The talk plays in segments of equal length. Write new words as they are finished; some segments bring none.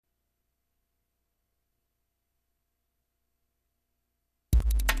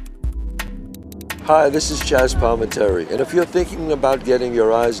Hi, this is Chaz Palminteri, and if you're thinking about getting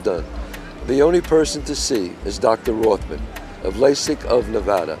your eyes done, the only person to see is Dr. Rothman of LASIK of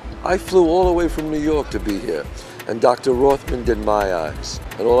Nevada. I flew all the way from New York to be here, and Dr. Rothman did my eyes.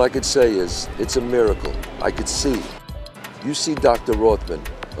 And all I could say is, it's a miracle. I could see. You see Dr. Rothman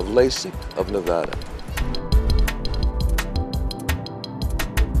of LASIK of Nevada.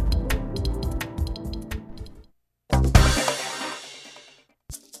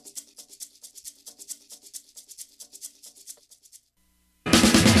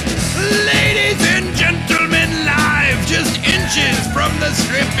 From the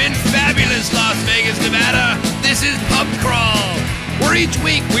Strip in fabulous Las Vegas, Nevada, this is Pub Crawl, where each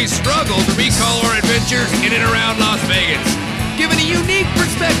week we struggle to recall our adventures in and around Las Vegas, giving a unique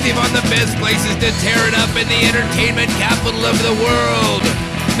perspective on the best places to tear it up in the entertainment capital of the world.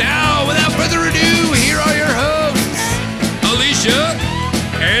 Now, without further ado, here are your hosts, Alicia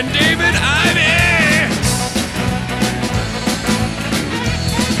and David Ivey.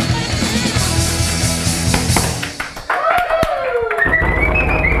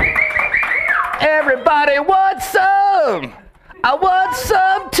 Everybody wants some! I want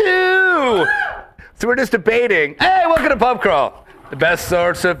some too! So we're just debating. Hey, welcome to Pub Crawl, the best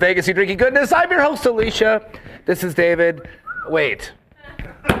source of Vegas-y drinking goodness. I'm your host, Alicia. This is David. Wait.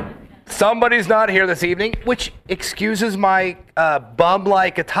 Somebody's not here this evening, which excuses my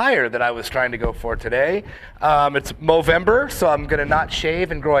bum-like attire that I was trying to go for today. It's Movember, so I'm going to not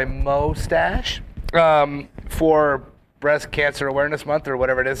shave and grow a mustache for Breast Cancer Awareness Month, or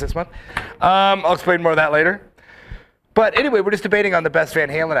whatever it is this month. I'll explain more of that later. But anyway, we're just debating on the best Van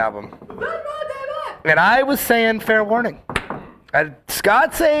Halen album. And I was saying Fair Warning.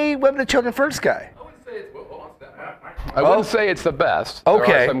 Scott say Women and Children First guy. I wouldn't say it's the best.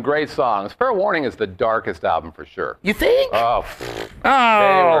 Okay. There are some great songs. Fair Warning is the darkest album for sure. You think? Oh.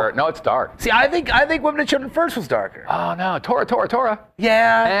 No, it's dark. See, I think Women and Children First was darker. Oh no, Tora.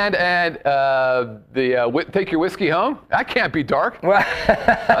 Yeah. And the Take Your Whiskey Home. That can't be dark. Well,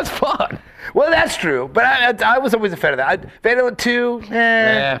 That's fun. Well, that's true, but I was always a fan of that. Van Halen 2,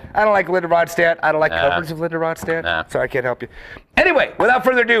 I don't like Linda Ronstadt. I don't like covers of Linda Ronstadt, so I can't help you. Anyway, without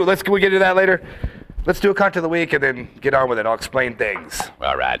further ado, we get to that later. Let's do a content of the week and then get on with it. I'll explain things.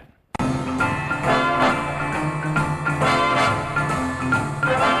 All right.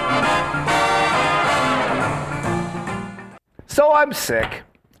 So I'm sick,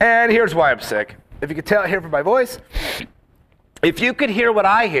 and here's why I'm sick. If you could hear from my voice, if you could hear what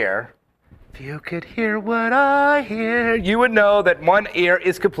I hear, you would know that one ear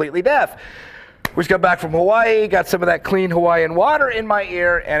is completely deaf. We just got back from Hawaii, got some of that clean Hawaiian water in my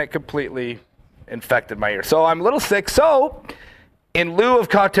ear, and it completely infected my ear. So I'm a little sick. So in lieu of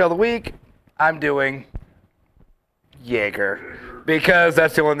cocktail of the week, I'm doing Jaeger, because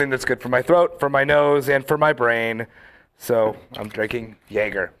that's the only thing that's good for my throat, for my nose, and for my brain. So I'm drinking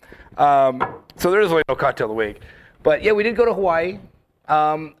Jaeger. So there is really no cocktail of the week. But yeah, we did go to Hawaii.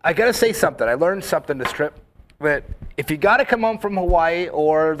 I gotta say something. I learned something this trip, that if you gotta come home from Hawaii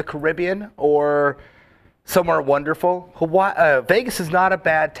or the Caribbean or somewhere wonderful, Vegas is not a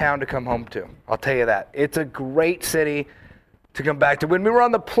bad town to come home to. I'll tell you that. It's a great city to come back to. When we were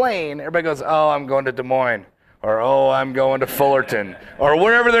on the plane, everybody goes, oh, I'm going to Des Moines, or oh, I'm going to Fullerton, or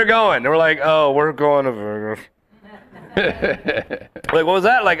wherever they're going. And we're like, oh, we're going to Vegas. Like, what was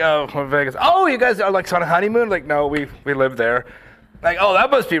that? Like, oh, Vegas. Oh, you guys are like on a honeymoon? Like, no, we live there. Like, oh, that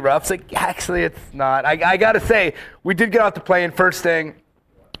must be rough. It's like, actually, it's not. I got to say, we did get off the plane. First thing,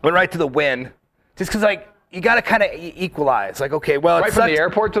 went right to the Wynn. Just because, like, you got to kind of equalize. Like, okay, well, it's right from the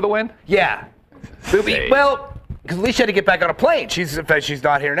airport to the Wynn? Yeah. Well, because Alicia had to get back on a plane. In fact, she's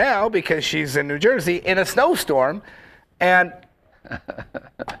not here now because she's in New Jersey in a snowstorm. And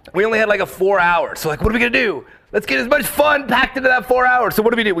we only had like 4 hours. So, like, what are we going to do? Let's get as much fun packed into that 4 hours. So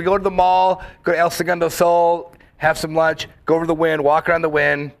what do? We go to the mall, go to El Segundo Sol, have some lunch, go over to the Wynn, walk around the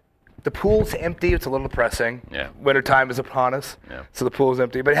Wynn. The pool's empty. It's a little depressing. Yeah. Winter time is upon us. Yeah. So the pool's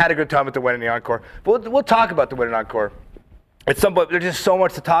empty. But had a good time at the Wynn and the Encore. But we'll talk about the Wynn and Encore. There's just so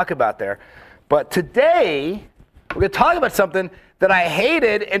much to talk about there. But today, we're going to talk about something that I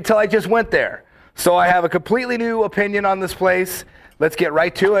hated until I just went there. So I have a completely new opinion on this place. Let's get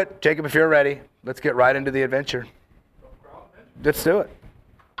right to it. Jacob, if you're ready, let's get right into the adventure. Let's do it.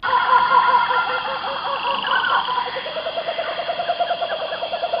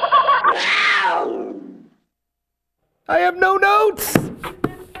 I have no notes.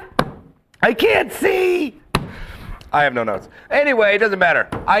 I can't see. I have no notes. Anyway, it doesn't matter.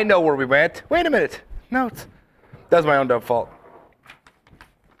 I know where we went. Wait a minute. Notes. That was my own dumb fault.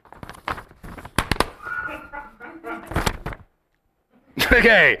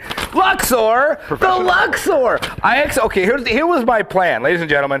 Okay, Luxor, the Luxor. Okay, here was my plan, ladies and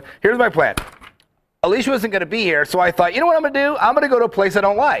gentlemen. Here's my plan. Alicia wasn't going to be here, so I thought, you know what I'm going to do? I'm going to go to a place I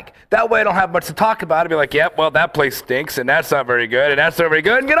don't like. That way I don't have much to talk about. I'd be like, yep, well, that place stinks, and that's not very good, and that's not very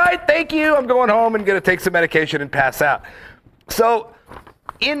good. And good night, thank you. I'm going home and going to take some medication and pass out. So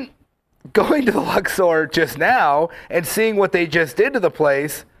in going to the Luxor just now and seeing what they just did to the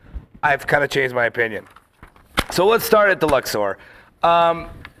place, I've kind of changed my opinion. So let's start at the Luxor.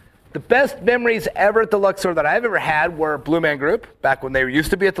 The best memories ever at the Luxor that I've ever had were Blue Man Group, back when they used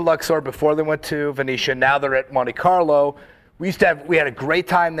to be at the Luxor before they went to Venetian. Now they're at Monte Carlo. We had a great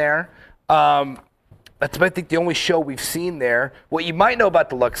time there. That's, I think, the only show we've seen there. What you might know about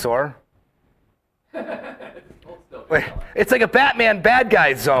the Luxor, it's like a Batman bad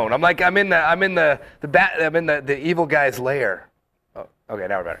guy zone. I'm in the evil guy's lair. Oh, okay,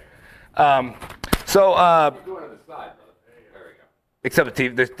 now we're better. Except the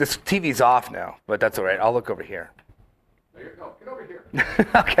TV, this TV's off now, but that's all right. I'll look over here. No, get over here.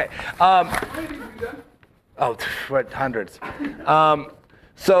 Okay. What, hundreds. Okay,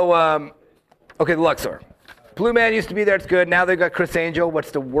 the Luxor. Blue Man used to be there. It's good. Now they've got Chris Angel.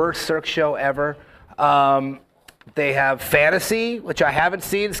 What's the worst Cirque show ever? They have Fantasy, which I haven't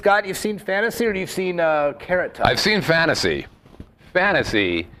seen. Scott, you've seen Fantasy, or you've seen Carrot Top? I've seen Fantasy.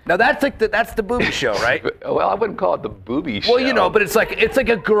 Fantasy. Now that's the booby show, right? Well, I wouldn't call it the booby show. Well, you know, but it's like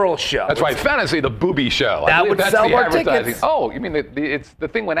a girl show. That's right. Fantasy, the booby show. That would sell more tickets. Oh, you mean the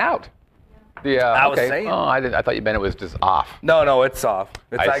thing went out? I was saying. Oh, I thought you meant it was just off. No, it's off.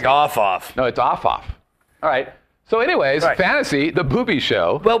 It's like off. No, it's off. All right. So anyways, right. Fantasy, the booby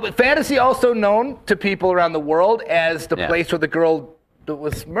show. Well, but Fantasy also known to people around the world as the place where the girl that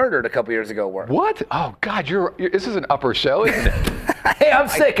was murdered a couple years ago worked. What? Oh, God, this is an upper show, isn't it? Hey, I'm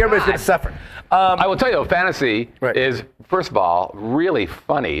sick. Everybody's going to suffer. I will tell you, Fantasy is, first of all, really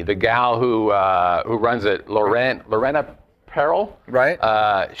funny. The gal who runs it, Lorena Perel. Right.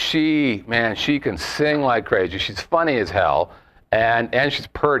 She can sing like crazy. She's funny as hell, and she's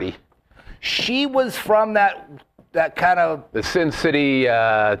pretty. She was from that kind of the Sin City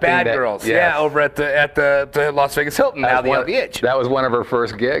Bad Girls, yes. Over at the Las Vegas Hilton, now the LVH. That was one of her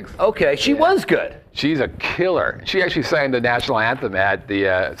first gigs. Okay, she was good. She's a killer. She actually sang the national anthem at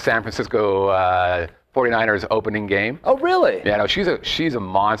the San Francisco 49ers opening game. Oh, really? Yeah, no, she's a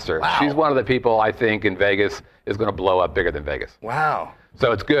monster. Wow. She's one of the people I think in Vegas is going to blow up bigger than Vegas. Wow.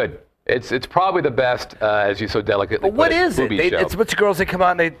 So it's good. It's probably the best, as you so delicately put it. What is it? It's a bunch of girls that come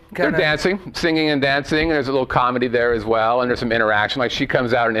out and they're dancing, singing and dancing, and there's a little comedy there as well, and there's some interaction. Like she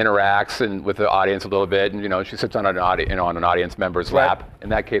comes out and interacts with the audience a little bit, and she sits on an audience member's lap. In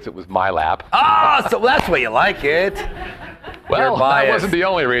that case, it was my lap. Ah, so that's why you like it. Well, that wasn't the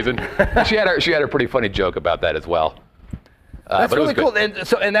only reason. She had a pretty funny joke about that as well. That's really cool. And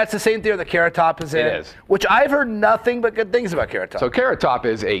that's the same theater that Carrot Top is in. It is. Which I've heard nothing but good things about Carrot Top. So Carrot Top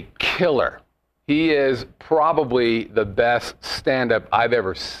is a killer. He is probably the best stand-up I've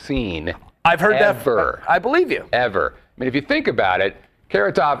ever seen. I've heard ever. That. I believe you. Ever. I mean, if you think about it,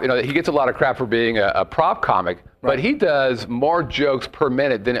 Carrot Top, he gets a lot of crap for being a prop comic, but he does more jokes per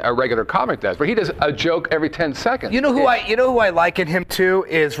minute than a regular comic does. But he does a joke every 10 seconds. You know who I liken him to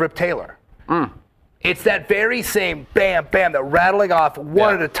is Rip Taylor. It's that very same bam, bam, that rattling off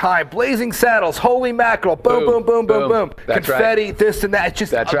one at a time. Blazing Saddles, Holy Mackerel, boom, boom, boom, boom, boom. That's confetti, right. This and that. It's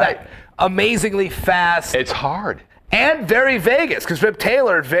just that amazingly fast. It's hard. And very Vegas, because Rip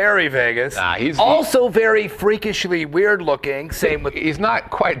Taylor, very Vegas. He's also very freakishly weird looking. Same with. He's not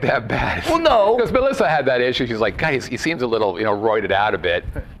quite that bad. Well, no. Because Melissa had that issue. She's like, guys, he seems a little, roided out a bit.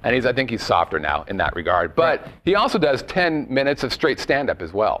 And I think he's softer now in that regard. But he also does 10 minutes of straight stand-up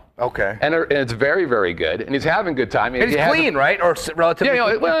as well. Okay. And it's very, very good. And he's having a good time. And he's clean, right? Or relatively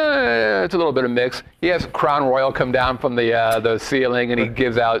clean? Yeah, it's a little bit of mix. He has Crown Royal come down from the ceiling, and he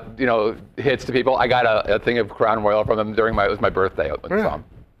gives out, hits to people. I got a thing of Crown Royal from him it was my birthday when I saw him.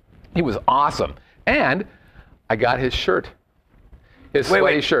 He was awesome. And I got his shirt. His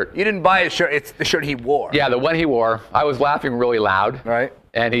sweaty shirt. You didn't buy his shirt. It's the shirt he wore. Yeah, the one he wore. I was laughing really loud. Right.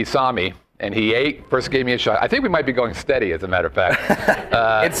 And he saw me, and he first gave me a shot. I think we might be going steady, as a matter of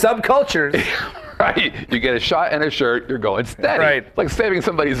fact. In some cultures. Right. You get a shot and a shirt, you're going steady. Right. It's like saving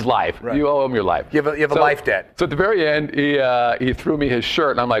somebody's life. Right. You owe him your life. You have a life debt. So at the very end, he threw me his shirt,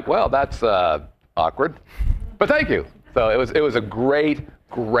 and I'm like, well, that's awkward. But thank you. So it was a great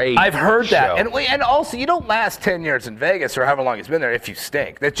I've heard show. that. And also, you don't last 10 years in Vegas or however long he's been there if you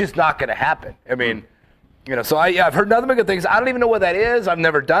stink. That's just not going to happen. I mean, so I've heard nothing but good things. I don't even know what that is. I've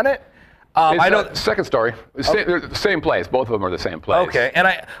never done it. I know. Second story. Same place. Both of them are the same place. Okay, and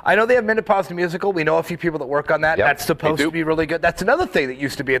I know they have Minute Pause the Musical. We know a few people that work on that. Yep, That's supposed they do. to be really good. That's another thing that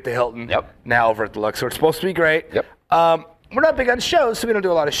used to be at the Hilton. Yep. Now over at the Luxor. It's supposed to be great. Yep. We're not big on shows, so we don't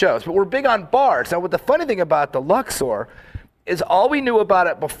do a lot of shows. But we're big on bars. Now, what the funny thing about the Luxor is all we knew about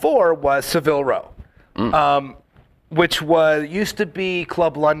it before was Seville Row, which used to be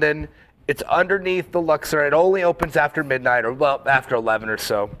Club London. It's underneath the Luxor. It only opens after midnight, or well, after 11 or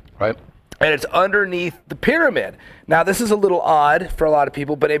so. Right. And it's underneath the pyramid. Now, this is a little odd for a lot of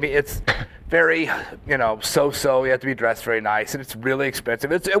people, but I mean, it's very, so-so. You have to be dressed very nice, and it's really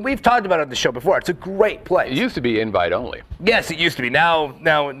expensive. And we've talked about it on the show before. It's a great place. It used to be invite only. Yes, it used to be. Now,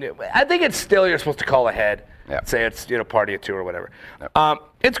 I think it's still, you're supposed to call ahead. Yep. Say it's, party at 2 or whatever. Yep.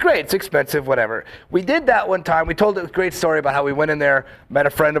 It's great. It's expensive, whatever. We did that one time. We told a great story about how we went in there, met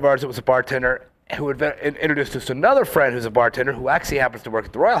a friend of ours that was a bartender, who had introduced us to another friend who's a bartender who actually happens to work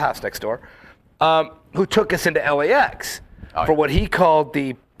at the Royal House next door, who took us into LAX for what he called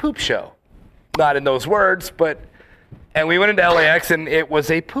the poop show. Not in those words, and we went into LAX and it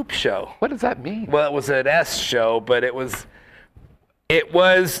was a poop show. What does that mean? Well, it was an S show, but it was,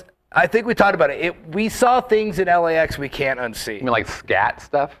 I think we talked about it. We saw things in LAX we can't unsee. You mean like scat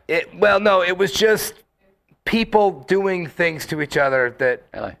stuff? No, it was just people doing things to each other that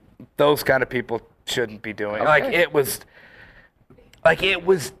Really? those kind of people shouldn't be doing. Okay. It was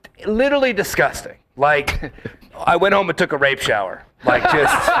literally disgusting. Like, I went home and took a rape shower. Like,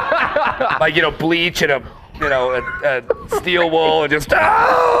 just, bleach and a steel wool and just,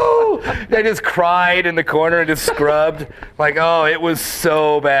 I just cried in the corner and just scrubbed. Like, it was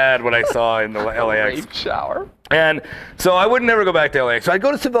so bad what I saw in the LAX. Rape shower. And so I would never go back to LAX. So I'd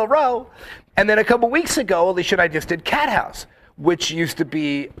go to Seville Row, and then a couple weeks ago, Alicia and I just did Cat House, which used to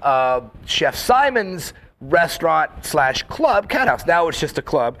be Chef Simon's restaurant/club, Cat House. Now it's just a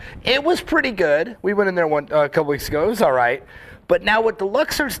club. It was pretty good. We went in there a couple weeks ago. It was all right. But now what the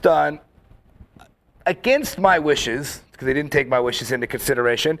Luxor's done, against my wishes, because they didn't take my wishes into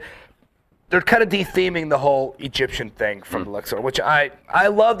consideration, they're kind of de-theming the whole Egyptian thing from the Luxor, which I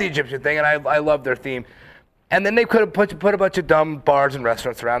love the Egyptian thing, and I love their theme. And then they could have put a bunch of dumb bars and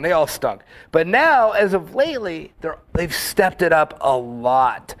restaurants around. They all stunk. But now, as of lately, they've stepped it up a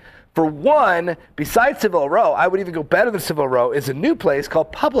lot. For one, besides Seville Row, I would even go better than Seville Row, is a new place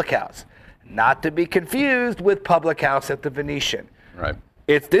called Public House. Not to be confused with Public House at the Venetian. Right.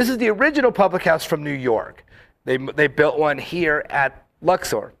 This is the original Public House from New York. They built one here at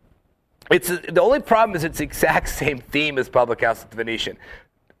Luxor. The only problem is it's the exact same theme as Public House at the Venetian.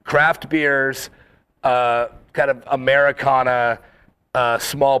 Craft beers, kind of Americana,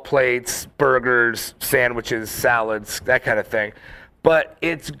 small plates, burgers, sandwiches, salads, that kind of thing. But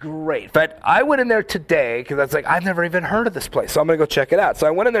it's great. In fact, I went in there today because I was like, I've never even heard of this place, so I'm going to go check it out. So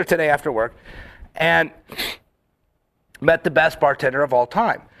I went in there today after work and met the best bartender of all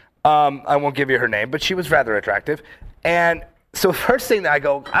time. I won't give you her name, but she was rather attractive. And so first thing that I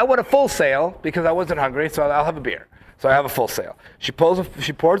go, I want a full sale because I wasn't hungry, so I'll have a beer. So I have a full sale. She pours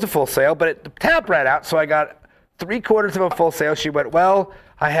a full sale, but the tap ran out, so I got 3/4 of a full sale. She went, well,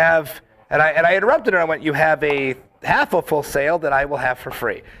 I have, and I interrupted her. I went, you have a half a full sale that I will have for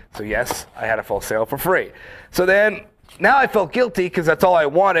free. So yes, I had a full sale for free. So then, now I felt guilty because that's all I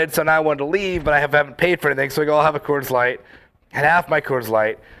wanted, so now I wanted to leave, but I haven't paid for anything, so I go, I'll have a Coors Light. Had half my Coors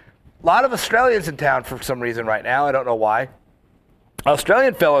Light. A lot of Australians in town for some reason right now, I don't know why.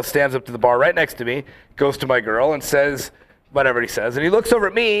 Australian fellow stands up to the bar right next to me, goes to my girl and says, whatever he says, and he looks over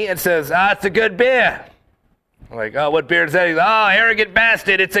at me and says, it's a good beer. I'm like, what beer is that? He's like, arrogant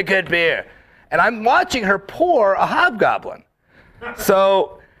bastard, it's a good beer. And I'm watching her pour a Hobgoblin.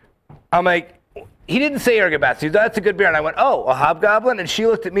 So I'm like, he didn't say arrogant bastard. He's like, that's a good beer. And I went, a Hobgoblin? And she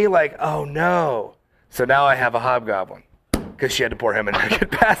looked at me like, oh no. So now I have a Hobgoblin because she had to pour him an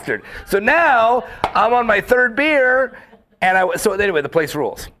arrogant bastard. So now I'm on my third beer. So anyway, the place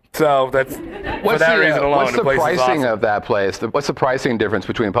rules. So that's for that reason alone. What's the place is pricing awesome. of that place? What's the pricing difference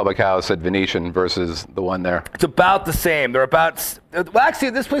between Public House at Venetian versus the one there? It's about the same. They're about. Well, actually,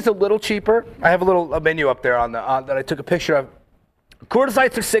 this place is a little cheaper. I have a menu up there that I took a picture of. Coors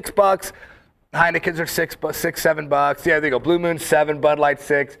Lights are $6. Heineken's are $7. Yeah, there you go. Blue Moon $7. Bud Light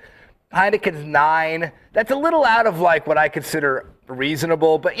 $6. Heineken's $9. That's a little out of like what I consider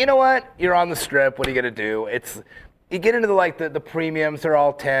reasonable. But you know what? You're on the strip. What are you gonna do? You get into the premiums, they're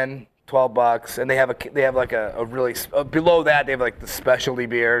all $10, $12, and they have like a really below that they have like the specialty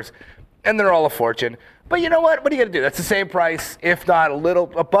beers, and they're all a fortune. But you know what? What are you gonna do? That's the same price, if not a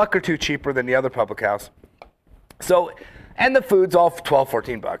 $1 or $2 cheaper than the other Public House. So, And the food's all 12,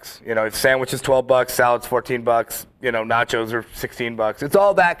 14 bucks. You know, if sandwiches 12 bucks, salads 14 bucks, you know, nachos are 16 bucks. It's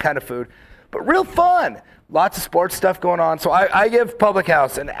all that kind of food. But real fun. Lots of sports stuff going on. So I give Public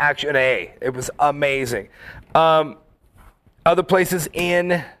House an A. It was amazing. Other places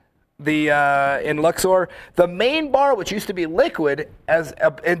in Luxor, the main bar, which used to be Liquid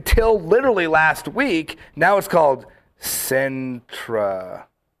until literally last week, now it's called Centra?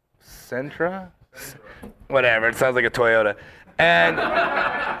 Whatever, it sounds like a Toyota.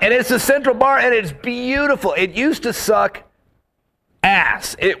 And it's the Central Bar, and it's beautiful. It used to suck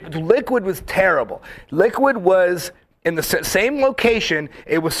ass. Liquid was terrible. Liquid was in the same location.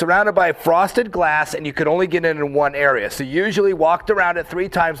 It was surrounded by frosted glass, and you could only get in one area. So you usually walked around it 3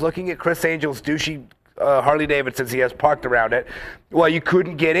 times looking at Chris Angel's douchey Harley Davidsons he has parked around it. Well, you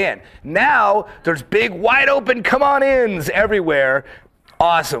couldn't get in. Now, there's big, wide open come-on-ins everywhere.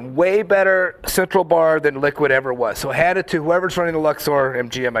 Awesome. Way better Central Bar than Liquid ever was. So hand it to whoever's running the Luxor,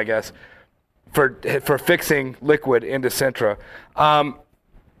 MGM, I guess, for fixing Liquid into Centra.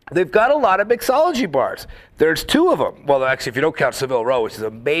 They've got a lot of mixology bars. There's 2 of them. Well, actually, if you don't count Seville Row, which is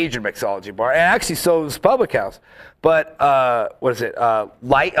a major mixology bar, and actually so is Public House. But what is it?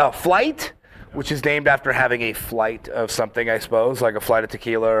 Flight, which is named after having a flight of something, I suppose, like a flight of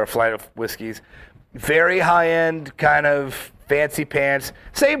tequila or a flight of whiskeys. Very high-end, kind of fancy pants.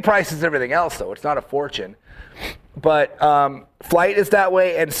 Same price as everything else, though. It's not a fortune. But Flight is that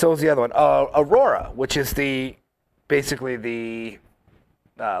way, and so is the other one. Aurora, which is basically the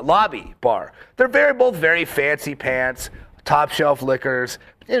lobby bar. They're both very fancy pants, top shelf liquors,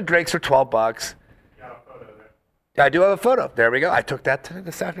 drinks for $12. I do have a photo. There we go. I took that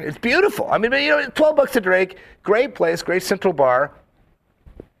this afternoon. It's beautiful. I mean, $12 a drink. Great place, great Central Bar.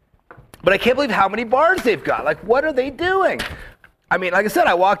 But I can't believe how many bars they've got. Like, what are they doing? I mean, like I said,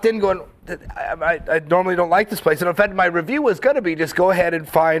 I walked in going, I normally don't like this place. And in fact, my review was going to be just go ahead and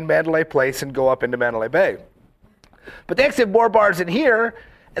find Mandalay Place and go up into Mandalay Bay. But they actually have more bars in here,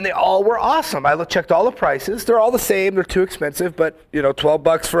 and they all were awesome. I checked all the prices. They're all the same. They're too expensive, but,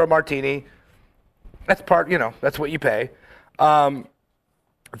 $12 for a martini. That's that's what you pay. What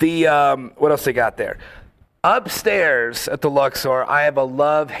else they got there? Upstairs at the Luxor, I have a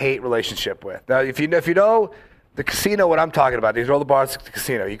love-hate relationship with. Now, if you know the casino, what I'm talking about, these are all the bars at the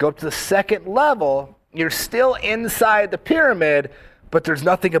casino. You go up to the second level, you're still inside the pyramid, but there's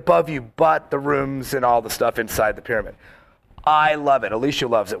nothing above you but the rooms and all the stuff inside the pyramid. I love it. Alicia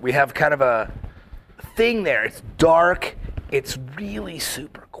loves it. We have kind of a thing there. It's dark. It's really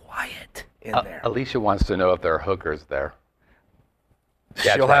super quiet in there. Alicia wants to know if there are hookers there.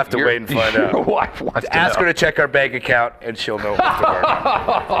 Yeah, she'll have to wait and find out. Your wife wants to Ask know. her to check our bank account, and she'll know what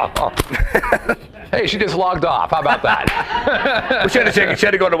to work. Hey, she just logged off. How about that? She had to check it. She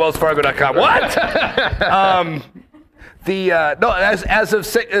had to go to wellsfargo.com. What? As of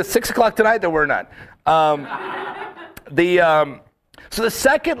 6 o'clock tonight, there were none. So the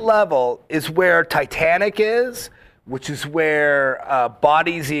second level is where Titanic is, which is where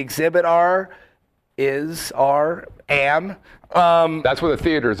Bodies the Exhibit am. That's where the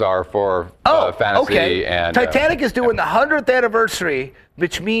theaters are for fantasy. Okay. And Titanic is doing the 100th anniversary,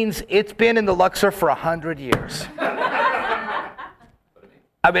 which means it's been in the Luxor for 100 years. I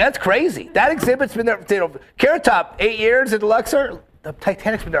mean, that's crazy. That exhibit's been there. Carrot Top, 8 years at the Luxor. The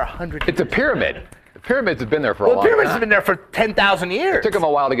Titanic's been there 100 years. It's a pyramid. The pyramids have been there for a long time. The pyramids have been there for 10,000 years. It took them a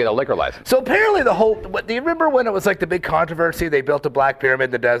while to get a liquor license. So apparently do you remember when it was like the big controversy? They built a black pyramid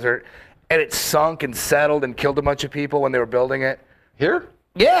in the desert, and it sunk and settled and killed a bunch of people when they were building it? Here?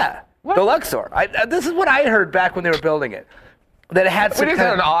 Yeah. What? The Luxor. This is what I heard back when they were building it. That it had some We just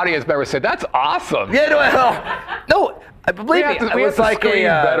had an audience member say, that's awesome. Yeah, no, believe me, it was like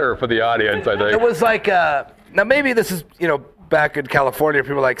better for the audience, I think. It was like, now maybe this is, back in California,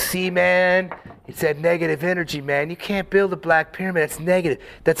 people were like, see, man, it's that negative energy, man. You can't build a black pyramid. That's negative.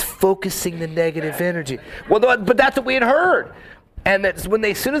 That's focusing the negative energy. Well, but that's what we had heard. And that's when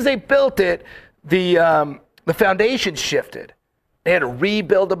as soon as they built it, the foundation shifted. They had to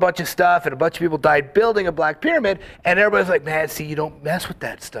rebuild a bunch of stuff, and a bunch of people died building a black pyramid. And everybody's like, man, see, you don't mess with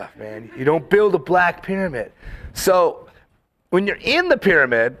that stuff, man. You don't build a black pyramid. So when you're in the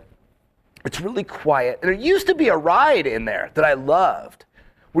pyramid, it's really quiet. And there used to be a ride in there that I loved,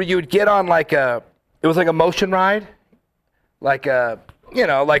 where you would get on it was like a motion ride, like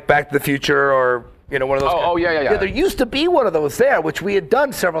Back to the Future or, one of those. Oh, yeah. There used to be one of those there, which we had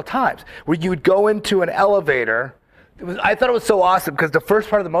done several times, where you would go into an elevator. I thought it was so awesome because the first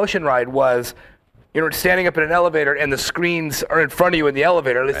part of the motion ride was, standing up in an elevator and the screens are in front of you in the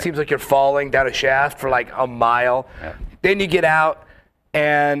elevator. It seems like you're falling down a shaft for like a mile. Yeah. Then you get out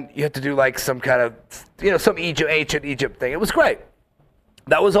and you have to do like some kind of, some ancient Egypt thing. It was great.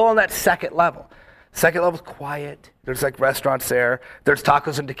 That was all on that second level. Second level's quiet. There's like restaurants there. There's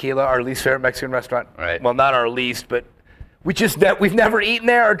Tacos and Tequila, our least favorite Mexican restaurant. Right. Well, not our least, but we've never eaten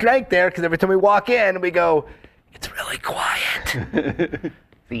there or drank there because every time we walk in, we go, it's really quiet.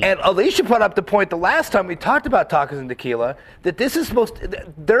 And Alicia put up the point the last time we talked about Tacos and Tequila that this is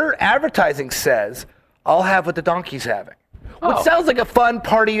their advertising says, I'll have what the donkey's having. Which sounds like a fun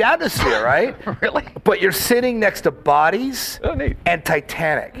party atmosphere, right? Really? But you're sitting next to Bodies neat. and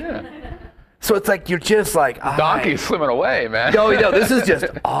Titanic. Yeah. So it's like, you're just like, Donkey's swimming away, man. No, this is just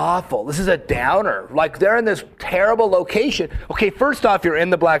awful. This is a downer. Like, they're in this terrible location. Okay, first off, you're in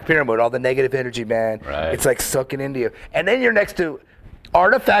the Black Pyramid, all the negative energy, man. Right. It's like sucking into you. And then you're next to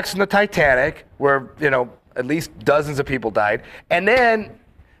artifacts from the Titanic, where, at least dozens of people died. And then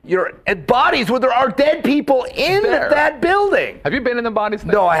you're at Bodies, where there are dead people in that building. Have you been in the Bodies?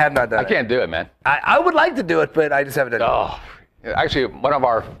 No, I have not done it. I can't do it, man. I would like to do it, but I just haven't done it. Oh, actually, one of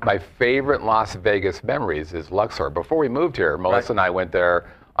my favorite Las Vegas memories is Luxor. Before we moved here, Melissa and I went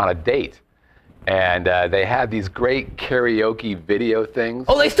there on a date, and they had these great karaoke video things.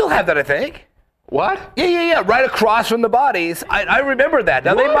 Oh, they still have that, I think. What? Yeah. Right across from the Bodies. I remember that.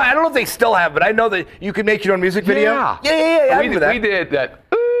 Now, I don't know if they still have, but I know that you can make your own music video. Yeah. I remember that. We did that.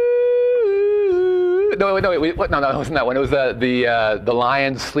 No, it wasn't that one. It was the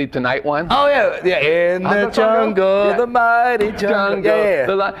Lions Sleep Tonight one. Oh, yeah. In the jungle, the mighty jungle.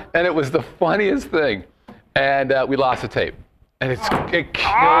 Yeah. And it was the funniest thing. And we lost the tape. And it kills me.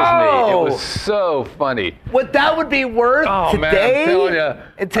 It was so funny. What that would be worth today, man, I'm telling you,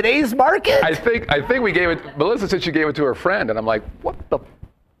 in today's market? I think we gave it. Melissa said she gave it to her friend, and I'm like, what the?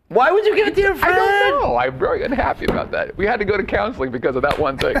 Why would you give it to your friend? I don't know. I'm very unhappy about that. We had to go to counseling because of that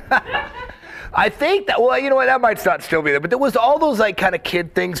one thing. I think that, well, you know what, that might not still be there, but there was all those like kind of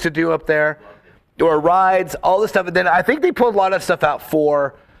kid things to do up there, or rides, all this stuff. And then I think they pulled a lot of stuff out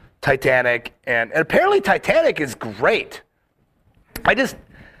for Titanic, and apparently Titanic is great. I just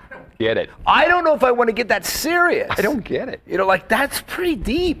get it. I don't know if I want to get that serious. I don't get it. Like, that's pretty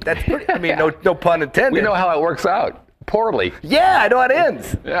deep. That's pretty, I mean, no pun intended. We know how it works out. Poorly. Yeah, I know how it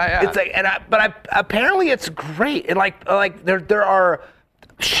ends. Yeah. It's like, apparently it's great. And like there are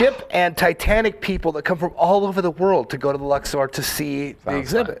ship and Titanic people that come from all over the world to go to the Luxor to see the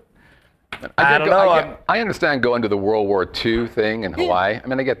exhibit. I don't know. I understand going to the World War II thing in Hawaii. I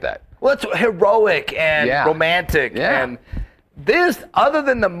mean, I get that. Well, it's heroic and romantic. Yeah. And this, other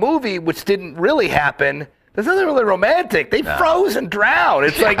than the movie, which didn't really happen, there's nothing really romantic. They froze and drowned.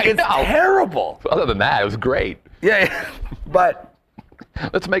 It's it's terrible. Other than that, it was great. Yeah, but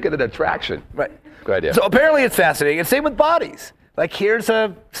let's make it an attraction. Right. Good idea. So apparently it's fascinating. And same with Bodies. Like, here's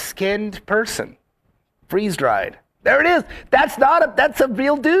a skinned person, freeze-dried. There it is. That's a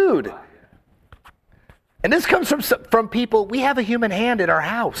real dude. And this comes from people. We have a human hand in our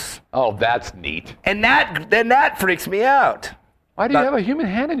house. Oh, that's neat. And that freaks me out. Why do you have a human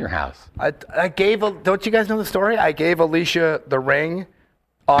hand in your house? I gave don't you guys know the story? I gave Alicia the ring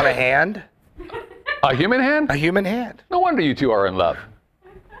on a hand. A human hand? A human hand. No wonder you two are in love.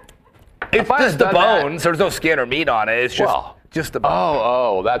 It's just the bones. There's no skin or meat on it. It's just the bones.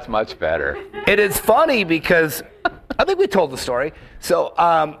 Oh, that's much better. It is funny because I think we told the story. So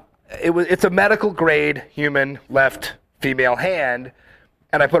it's a medical grade human left female hand,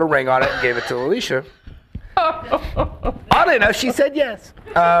 and I put a ring on it and gave it to Alicia. Oddly enough, she said yes.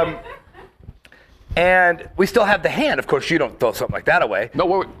 And we still have the hand. Of course, you don't throw something like that away.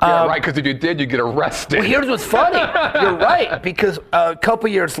 No, right, because if you did, you'd get arrested. Well, here's what's funny. You're right, because a couple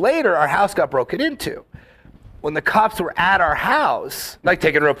years later, our house got broken into. When the cops were at our house, like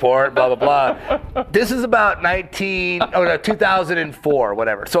taking a report, blah, blah, blah. This is about 2004,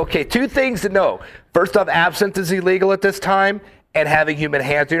 whatever. So, okay, two things to know. First off, absinthe is illegal at this time, and having human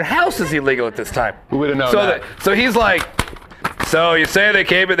hands in your house is illegal at this time. Who would have known that? So he's like, so you say they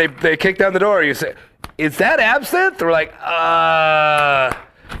came and they kicked down the door. You say, is that absinthe? We're like,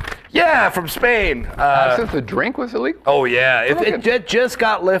 yeah, from Spain. Absinthe, the drink was illegal? Oh, yeah. It just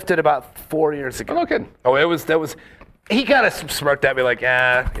got lifted about 4 years ago. I'm not kidding. Oh, that was. He kind of smirked at me like,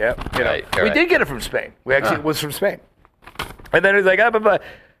 yeah. Right, we did get it from Spain. We actually it was from Spain. And then he's like,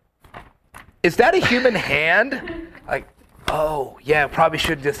 is that a human hand? Like, oh, yeah, probably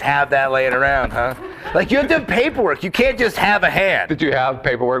should just have that laying around, huh? Like, you have to have paperwork. You can't just have a hand. Did you have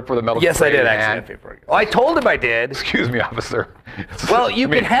paperwork for the medical? Yes, I did actually have paperwork. Well, I told him I did. Excuse me, officer. Well, you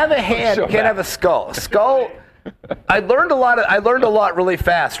can have a hand, you can't have a skull. Skull. I learned a lot really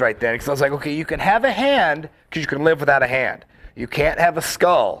fast right then, because I was like, okay, you can have a hand because you can live without a hand. You can't have a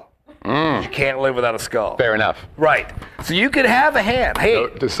skull You can't live without a skull. Fair enough. Right. So you could have a hand. Hey,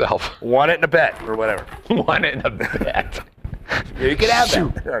 Note to self. want it in a bet or whatever. Want it in a bet. Yeah, you could have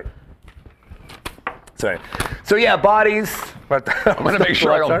that. Right. Sorry. So yeah, bodies. I'm going to make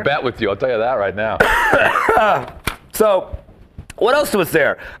sure I don't bet with you. I'll tell you that right now. So, what else was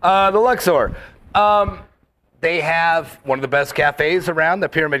there? The Luxor. They have one of the best cafes around, the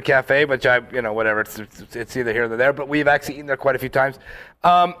Pyramid Cafe, which whatever, it's either here or there, but we've actually eaten there quite a few times.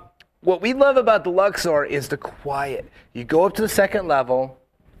 What we love about the Luxor is the quiet. You go up to the second level,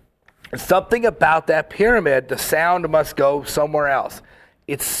 and something about that pyramid, the sound must go somewhere else.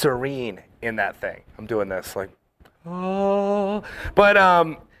 It's serene in that thing. I'm doing this like, oh.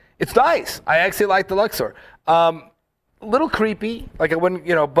 But it's nice. I actually like the Luxor. A little creepy, like I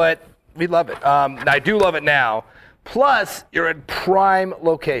wouldn't, but we love it. I do love it now. Plus, you're in prime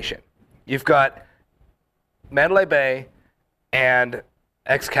location. You've got Mandalay Bay and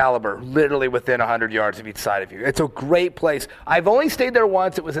Excalibur literally within 100 yards of each side of you. It's a great place. I've only stayed there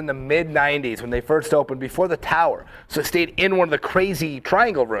once. It was in the mid-90s when they first opened, before the tower. So I stayed in one of the crazy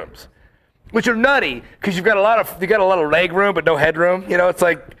triangle rooms, which are nutty because you've got a lot of leg room but no headroom. It's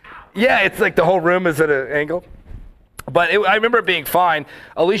like, it's like the whole room is at an angle. But I remember it being fine.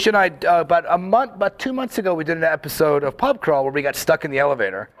 Alicia and I, about 2 months ago, we did an episode of Pub Crawl where we got stuck in the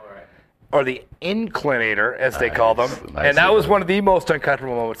elevator, or the inclinator, as they call them. Nice. And that was one of the most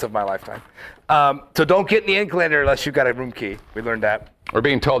uncomfortable moments of my lifetime. So don't get in the inclinator unless you've got a room key. We learned that. We're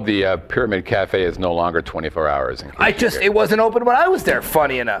being told the Pyramid Cafe is no longer 24 hours. It wasn't open when I was there,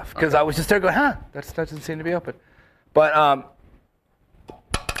 funny enough, because I was just there going, that doesn't seem to be open. But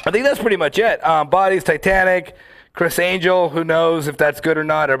I think that's pretty much it. Bodies, Titanic, Chris Angel, who knows if that's good or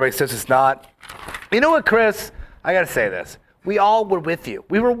not. Everybody says it's not. You know what, Chris? I got to say this. We all were with you.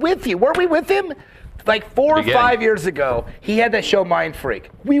 We were with you. Weren't we with him? Like 4 or 5 years ago, he had that show Mind Freak.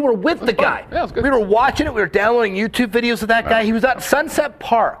 We were with the guy. Yeah, it was good. We were watching it. We were downloading YouTube videos of that guy. He was at Sunset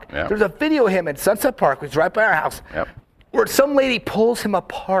Park. Yeah. There's a video of him at Sunset Park, which is right by our house, where some lady pulls him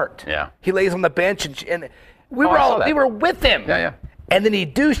apart. Yeah. He lays on the bench, and we were with him. Yeah. And then he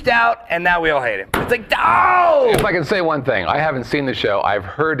douched out, and now we all hate him. It's like, oh! If I can say one thing, I haven't seen the show. I've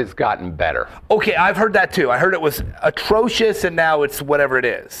heard it's gotten better. Okay, I've heard that too. I heard it was atrocious, and now it's whatever it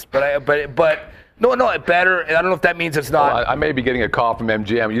is. But no, better. I don't know if that means it's not. Well, I may be getting a call from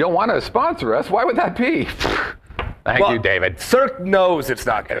MGM. You don't want to sponsor us? Why would that be? Thank you, David. Cirque knows it's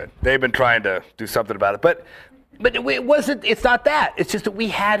not good. They've been trying to do something about it, but it wasn't. It's not that. It's just that we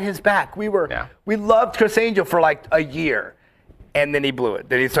had his back. We loved Chris Angel for like a year. And then he blew it.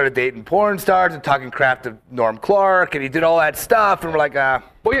 Then he started dating porn stars and talking crap to Norm Clark, and he did all that stuff, and we're like,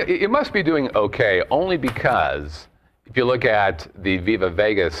 Well, it must be doing okay, only because if you look at the Viva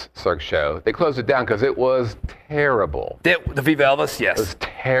Vegas Cirque show, they closed it down because it was terrible. The Viva Elvis, yes. It was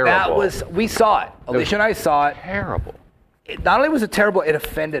terrible. We saw it. Alicia and I saw it. Terrible. Not only was it terrible, it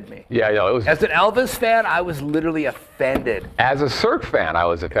offended me. Yeah, it was. As an Elvis fan, I was literally offended. As a Cirque fan, I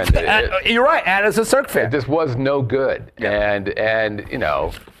was offended. You're right, and as a Cirque fan. It just was no good. Yeah. And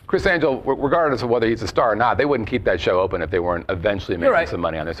Chris Angel, regardless of whether he's a star or not, they wouldn't keep that show open if they weren't eventually making some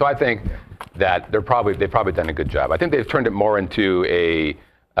money on it. So I think that they've probably done a good job. I think they've turned it more into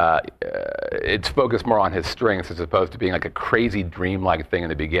it's focused more on his strengths as opposed to being like a crazy dream-like thing in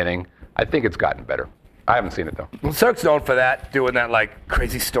the beginning. I think it's gotten better. I haven't seen it though. Well, Cirque's known for that, doing that like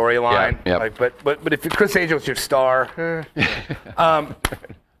crazy storyline. Yeah. Like, but if Chris Angel's your star, but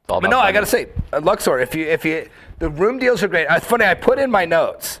no, I gotta say, Luxor. If you, the room deals are great. It's funny. I put in my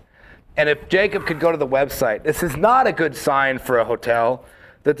notes, and if Jacob could go to the website, this is not a good sign for a hotel.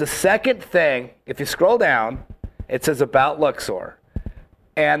 That the second thing, if you scroll down, it says about Luxor.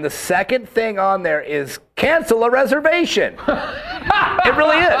 And the second thing on there is cancel a reservation. It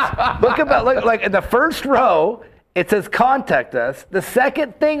really is. Look like in the first row, it says contact us. The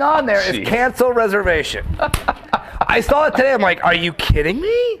second thing on there is cancel reservation. I saw it today. I'm like, are you kidding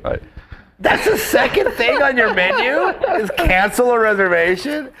me? Right. That's the second thing on your menu is cancel a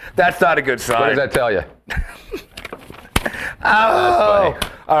reservation? That's not a good sign. What does that tell you? Oh,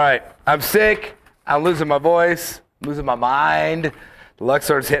 all right. I'm sick. I'm losing my voice, losing my mind. The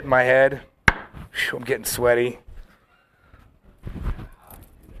Luxor's hitting my head. Whew, I'm getting sweaty.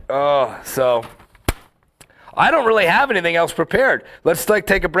 Oh, so I don't really have anything else prepared. Let's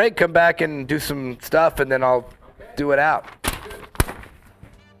take a break, come back and do some stuff, and then I'll do it out.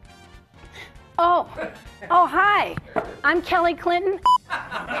 Oh, hi. I'm Kelly Clinton.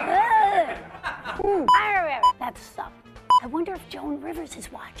 That stuff. I wonder if Joan Rivers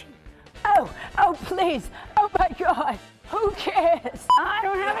is watching. Oh, please. Oh, my God. Who cares? I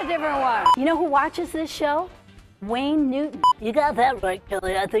don't have a different one. You know who watches this show? Wayne Newton. You got that right,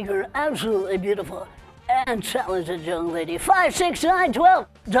 Kelly. I think you're absolutely beautiful and talented young lady. 5, 6, 9, 12.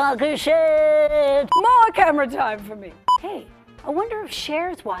 Talking shit. More camera time for me. Hey, I wonder if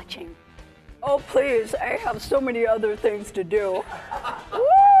Cher's watching. Oh, please. I have so many other things to do.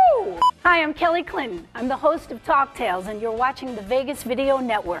 Woo! Hi, I'm Kelly Clinton. I'm the host of Talk Tales, and you're watching the Vegas Video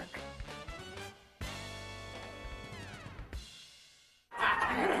Network.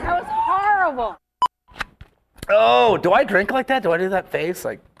 That was horrible. Oh, do I drink like that? Do I do that face?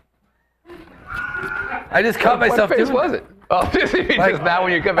 Like, I just caught myself What face doing was it? Oh, just now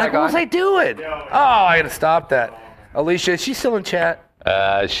when you come back What on? was I doing? Oh, I gotta stop that. Alicia, is she still in chat?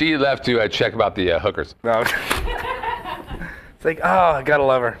 She left to check about the hookers. No. It's like, oh, I gotta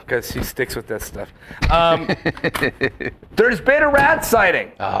love her because she sticks with this stuff. There's been a rat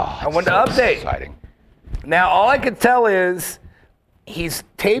sighting. I want to update. Exciting. Now, all I can tell is he's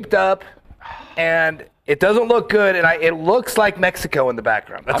taped up, and it doesn't look good, and it looks like Mexico in the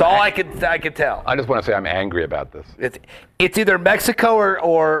background. That's all I could tell. I just want to say I'm angry about this. It's either Mexico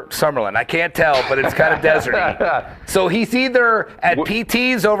or Summerlin. I can't tell, but it's kind of deserty. So he's either at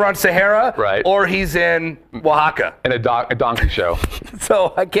PT's over on Sahara, Right. or he's in Oaxaca. In a donkey show.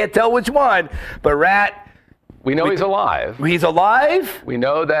 So I can't tell which one. But Rat, We know he's alive. he's alive. We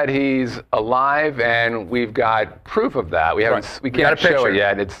know that he's alive, and we've got proof of that. We haven't. Right. We We got can't a show picture. it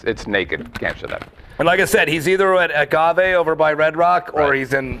yet. It's naked. Can't show that. And like I said, he's either at Agave over by Red Rock, or Right.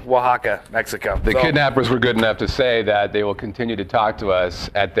 he's in Oaxaca, Mexico. The So- kidnappers were good enough to say that they will continue to talk to us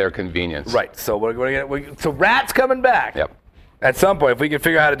at their convenience. Right. So so Rat's coming back. Yep. At some point, if we can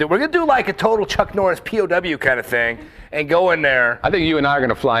figure out how to do it. We're going to do like a total Chuck Norris POW kind of thing and go in there. I think you and I are going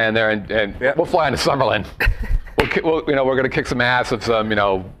to fly in there, and Yep. we'll fly into Summerlin. we're going to kick some ass of some,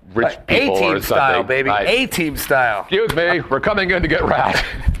 rich people or A-team something. style, baby. Right. A-team style. Excuse me, we're coming in to get Rat.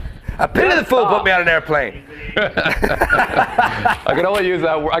 A pin of the fool put me on an airplane. I can only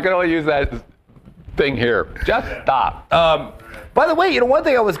use that thing here. Just stop. By the way, one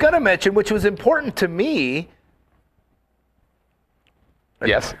thing I was going to mention, which was important to me,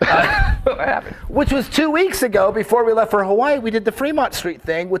 Yes. What happened? which was 2 weeks ago before we left for Hawaii, we did the Fremont Street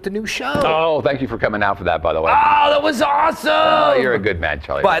thing with the new show. Oh, thank you for coming out for that, by the way. Oh, that was awesome! Oh, you're a good man,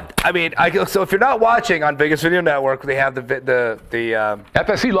 Charlie. But I mean, so if you're not watching on Vegas Video Network, they have the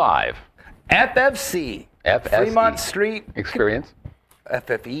FSC Live FFC, FSE. Fremont Street experience.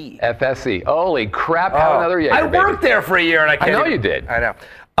 FFE. FSC. Holy crap! Have another Jaeger, I worked there for a year, and I can't know even- you did. I know.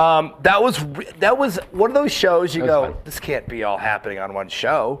 That was one of those shows you was go, fun. this can't be all happening on one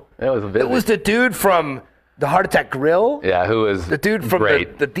show. It was a visit. It was the dude from the Heart Attack Grill. Yeah, who was The dude from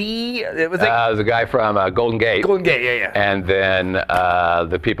great. the D. It was like It was a guy from Golden Gate. Golden Gate. Yeah. And then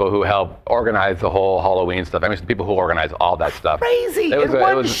the people who helped organize the whole Halloween stuff. I mean, the people who organized all that stuff. Crazy It was in it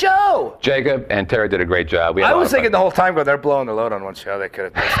one was- show. Jacob and Terry did a great job. We had I a lot was of fun. thinking the whole time, they're blowing the load on one show. They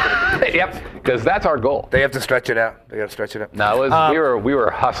could have. Yep, because that's our goal. They have to stretch it out. They got to stretch it out. No, it was we were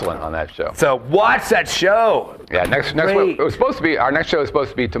hustling on that show. So watch that show. Yeah, next one, Great. it was supposed to be our next show was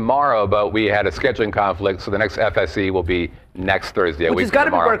supposed to be tomorrow, but we had a scheduling conflict, so the next FSC will be next Thursday. Which has got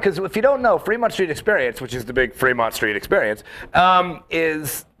to be work, because if you don't know, Fremont Street Experience, which is the big Fremont Street Experience,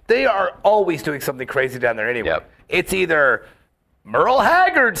 is they are always doing something crazy down there anyway. Yep. It's either Merle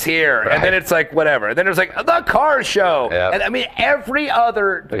Haggard's here, and then Right. it's like whatever. And then there's like the car show. Yep. And I mean, every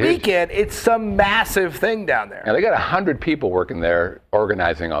other It is. weekend, it's some massive thing down there. Now they got 100 people working there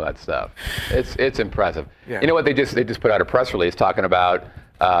organizing all that stuff. It's impressive. Yeah. You know what? They just put out a press release talking about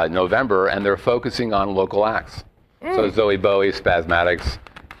November, and they're focusing on local acts. So Zoe Bowie, Spasmatics,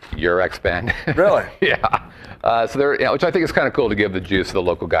 your ex band. Really? Yeah. So they're, which I think is kind of cool to give the juice to the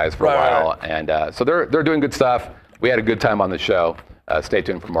local guys for a Right, while. right. And so they're doing good stuff. We had a good time on the show. Stay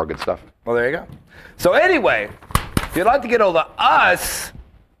tuned for more good stuff. Well, there you go. So anyway, if you'd like to get hold of us,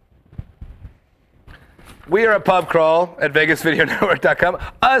 we are at Pub Crawl at VegasVideoNetwork.com.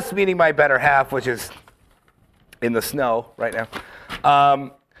 Us meaning my better half, which is in the snow right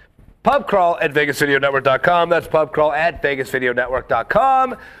now. Pub Crawl at VegasVideoNetwork.com. That's Pub Crawl at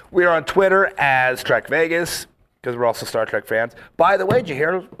VegasVideoNetwork.com. We are on Twitter as Trek Vegas, because we're also Star Trek fans. By the way, did you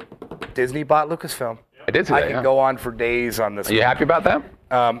hear Disney bought Lucasfilm? I did see I that, can yeah. go on for days on this. Are you happy about that?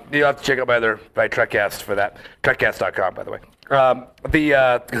 You'll have to check out my Trekcast for that. Trekcast.com, by the way.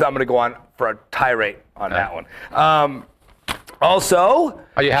 Because I'm going to go on for a tirade on that one. Also,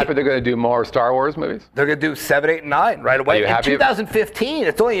 Are you happy they're going to do more Star Wars movies? they're going to do 7, 8, and 9 right away. Are you In happy? 2015.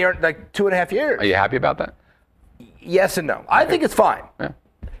 It's only like 2.5 years. Are you happy about that? Yes and no. I think it's fine. Yeah.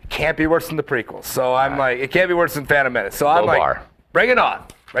 Can't be worse than the prequels. So I'm like, it can't be worse than Phantom Menace. So I'm Low like, bar. bring it on.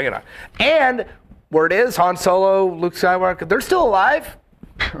 Bring it on. And where it is, Han Solo, Luke Skywalker, they're still alive.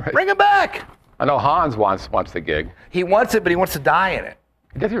 Right. Bring them back. I know Hans wants the gig. He wants it, but he wants to die in it.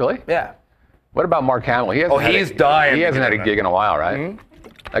 Does he really? Yeah. What about Mark Hamill? He hasn't he's dying. He hasn't had a gig in a while, right? Mm-hmm.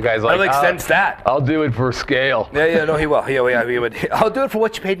 That guy's like, I'll extend that. I'll do it for scale. Yeah, no, he will. He would. I'll do it for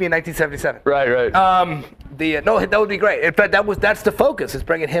what you paid me in 1977. Right. No, that would be great. In fact, that's the focus. Is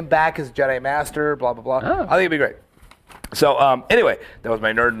bringing him back as Jedi Master. Blah blah blah. Oh. I think it'd be great. So anyway, that was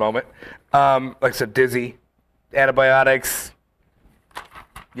my nerd moment. Like I said, dizzy, antibiotics,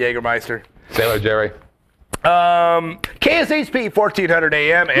 Jägermeister. Sailor Jerry. KSHP 1400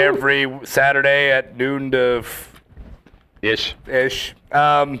 AM every Saturday at noon to Ish.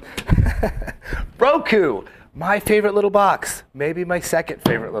 Roku, my favorite little box. Maybe my second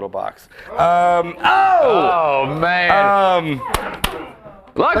favorite little box. Oh man.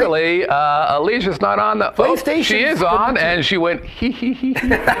 Luckily, Alicia's not on the PlayStation. She is on, and she went hee hee hee.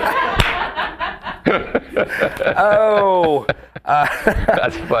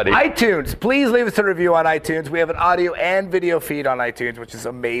 That's funny. iTunes, please leave us a review on iTunes. We have an audio and video feed on iTunes, which is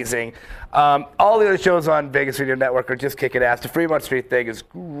amazing. All the other shows on Vegas Video Network are just kicking ass. The Fremont Street thing is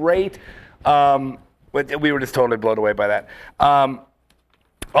great. We were just totally blown away by that.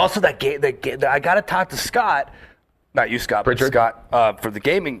 Also, that game, I got to talk to Scott. Not you, Scott, Richard. but Scott, for the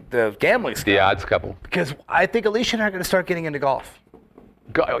gambling stuff. The odds couple. Because I think Alicia and I are going to start getting into golf.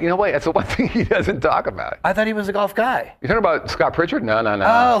 You know what? That's the one thing he doesn't talk about. I thought he was a golf guy. You talking about Scott Pritchard? No.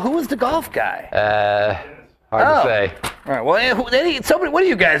 Oh, who was the golf guy? Hard to say. All right. Well, what do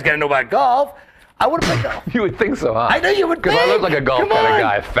you guys got to know about golf? I would have played golf. You would think so, huh? I know you would think. Because I look like a golf Come kind on. of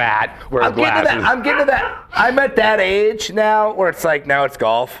guy, fat, wearing glasses. I'm getting to that. I'm at that age now where it's like, now it's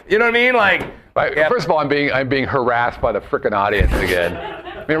golf. You know what I mean? Like, Right. Yep. First of all, I'm being harassed by the frickin' audience again.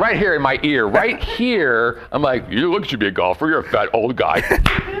 I mean, right here in my ear, right here, I'm like, you look, you should be a golfer. You're a fat old guy.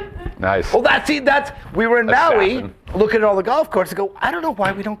 Nice. Well, we were in Maui Assassin. looking at all the golf courses and go, I don't know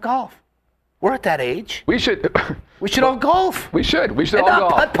why we don't golf. We're at that age. We should all golf. We should And all not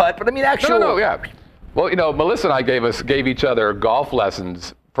golf. putt-putt, but I mean actual. No, yeah. Well, Melissa and I gave each other golf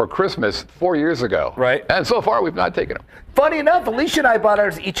lessons for Christmas 4 years ago. Right. And so far, we've not taken them. Funny enough, Alicia and I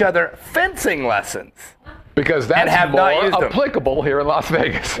bought each other fencing lessons. Because that's have more not used them. applicable here in Las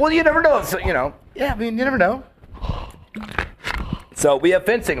Vegas. Well, you never know. So, yeah, I mean, you never know. So we have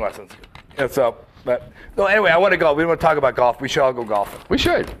fencing lessons. And so, anyway, I want to go. We want to talk about golf. We should all go golfing. We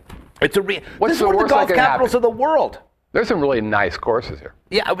should. This is the one of the worst golf that can capitals happen? of the world. There's some really nice courses here.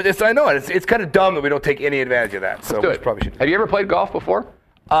 Yeah, but I know it. It's kind of dumb that we don't take any advantage of that. So Let's do we it. probably should. Have you ever played golf before?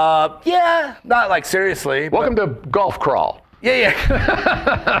 Yeah, not like seriously. Welcome to Golf Crawl. Yeah.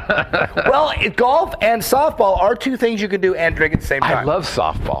 Well, golf and softball are two things you can do and drink at the same time. I love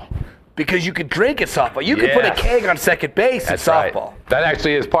softball. Because you can drink at softball. You can put a Yes. keg on second base That's at right. softball. That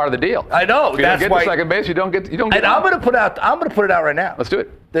actually is part of the deal. I know. If you That's don't get why. to second base, you don't get. And I'm going to put it out right now. Let's do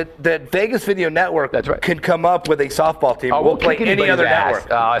it. The Vegas Video Network That's right. can come up with a softball team. Oh, we'll play kick any anybody's other ass.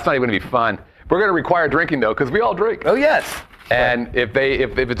 network. It's not even going to be fun. We're going to require drinking though, because we all drink. Oh yes. And if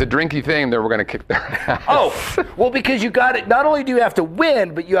it's a drinky thing, then we're going to kick their ass. Oh, well, because you got it. Not only do you have to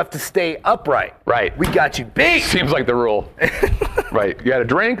win, but you have to stay upright. Right. We got you beat. Seems like the rule. Right. You got to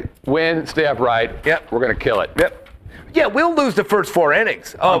drink, win, stay upright. Yep. We're going to kill it. Yep. Yeah, we'll lose the first 4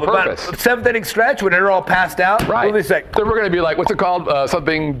 innings. On but about purpose. seventh inning stretch when they're all passed out. Right. We'll be like, So we're going to be like, what's it called? What's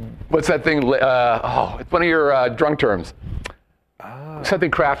that thing? It's one of your drunk terms.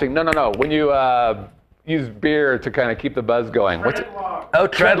 Something crafting. No. When you use beer to kind of keep the buzz going. What's it? oh,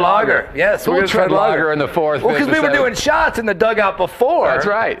 tread lager. Yes, We'll we're tread lager in the fourth. Well, because fifth, we were seventh. doing shots in the dugout before. That's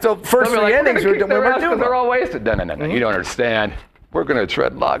right. So first They'll be 3 like, innings, we we're were doing They're all them. wasted. No. You don't understand. We're going to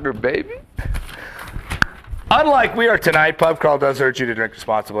tread lager, baby. Unlike we are tonight, Pub Crawl does urge you to drink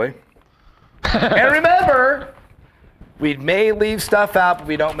responsibly. And remember, we may leave stuff out, but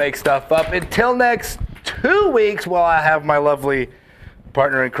we don't make stuff up. Until next 2 weeks, while I have my lovely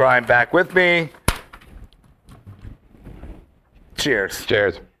partner in crime back with me. Cheers.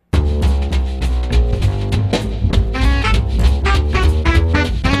 Cheers.